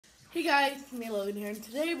Hey guys, it's me Logan here, and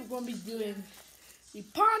today we're going to be doing the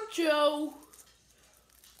poncho.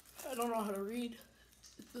 I don't know how to read.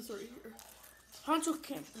 It's this right here. Poncho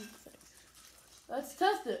camping thing. Let's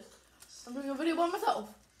test it. I'm doing a video by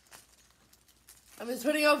myself. I'm just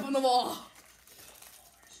putting it up on the wall.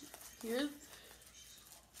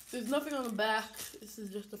 There's nothing on the back. This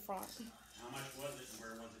is just the front. How much was it and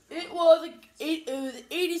where was it? It was like it was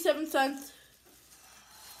 87 cents.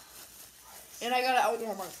 And I got it at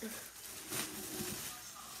Walmart.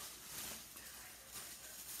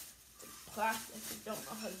 Plastic. I don't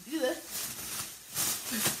know how to do this.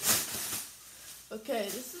 Okay,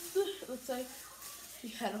 this is the, looks like the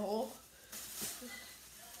head hole.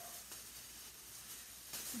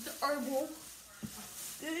 This is the arm hole.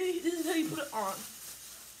 This is how you put it on.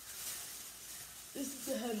 This is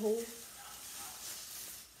the head hole.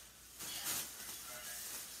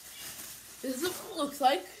 This is what it looks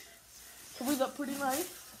like. Covers up pretty nice.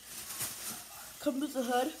 Comes with the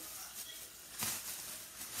hood.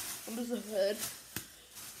 Comes with the hood.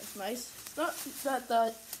 That's nice. It's not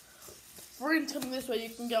that. We're gonna come this way. You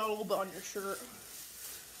can get a little bit on your shirt.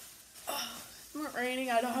 It's not raining.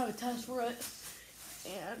 I don't have a test for it,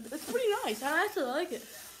 and it's pretty nice. I actually like it.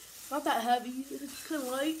 Not that heavy. It's kind of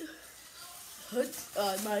light. Hood's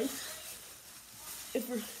nice. If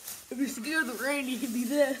you're scared of the rain, you can do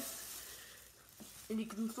this, and you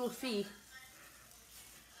can still see.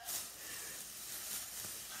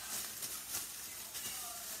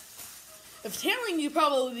 If tailing, you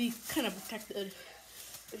probably be kind of protected.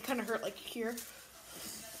 It kind of hurt like here.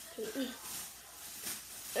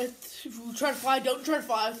 If you try to fly, don't try to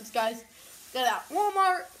fly with this, guys. Got it at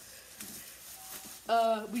Walmart.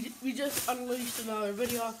 We just unleashed another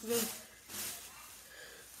video off of it.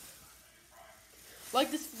 Like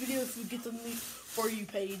this video if you get the new For You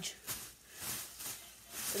page.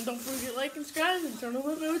 And don't forget to like and subscribe and turn on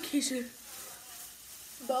the notification.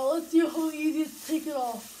 But let's see how easy it is to take it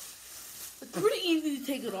off. It's pretty easy to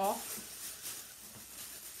take it off.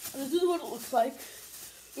 And this is what it looks like.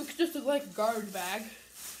 It looks just like a garbage bag.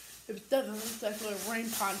 It doesn't, it's actually a rain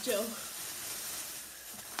poncho. You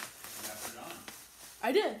got to put it on.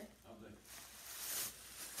 I did. Oh, good.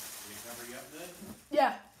 Did it cover you up good?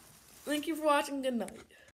 Yeah. Thank you for watching. Good night.